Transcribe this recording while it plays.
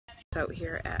Out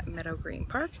here at Meadow Green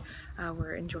Park.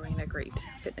 We're enjoying a great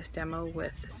fitness demo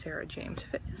with Sarah James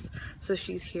Fitness. So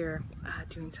she's here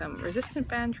doing some resistant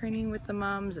band training with the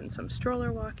moms and some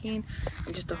stroller walking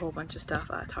and just a whole bunch of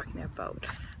stuff talking about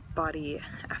body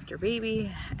after baby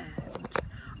and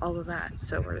all of that.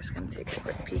 So we're just going to take a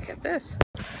quick peek at this.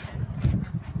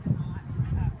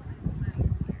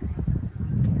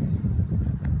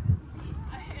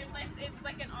 It's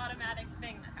like an automatic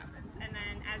thing that happens, and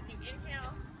then as you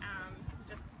inhale,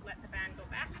 just let the band go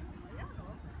back,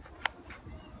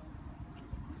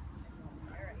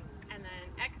 and then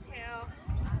exhale,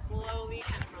 just slowly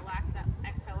kind of relax that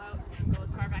exhale out and go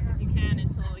as far back as you can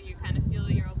until you kind of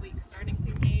feel your obliques starting to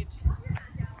engage,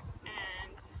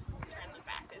 and turn them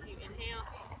back as you inhale.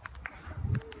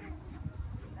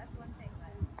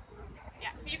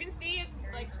 Yeah, so you can see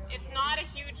it's not a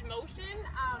huge motion,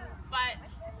 but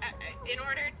in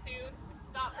order to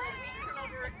stop her from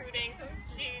over-recruiting,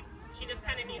 she just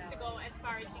kind of needs to go as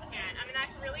far as she can. I mean,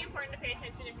 that's really important to pay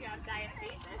attention if you have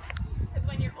diastasis, because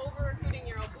when you're over-recruiting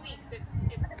your obliques,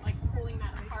 it's like pulling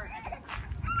that apart.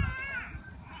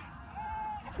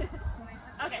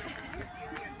 Okay.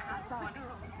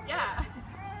 Yeah.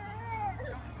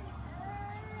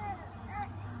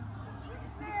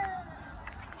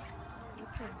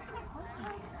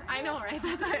 I know, right?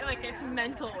 That's why, like, it's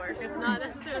mental work. It's not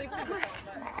necessarily physical.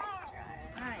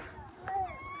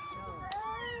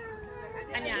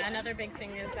 And yeah, another big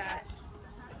thing is that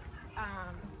I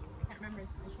can't remember.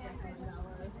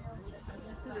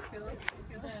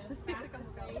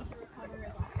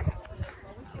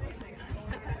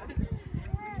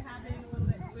 Having a little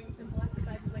bit doing simple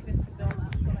exercises like this to build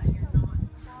up so that you're not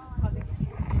causing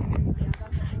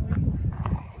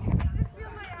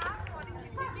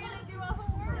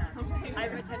I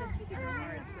have a tendency to go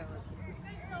hard, so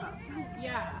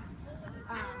yeah.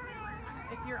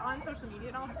 If you're on social media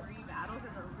at all, Bree Battles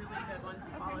is a really good one to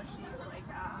follow. She's like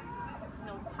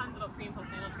knows tons about pre and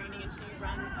postnatal training, and she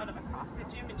runs out of a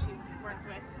CrossFit gym, and she's worked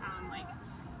with like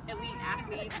elite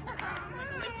athletes, like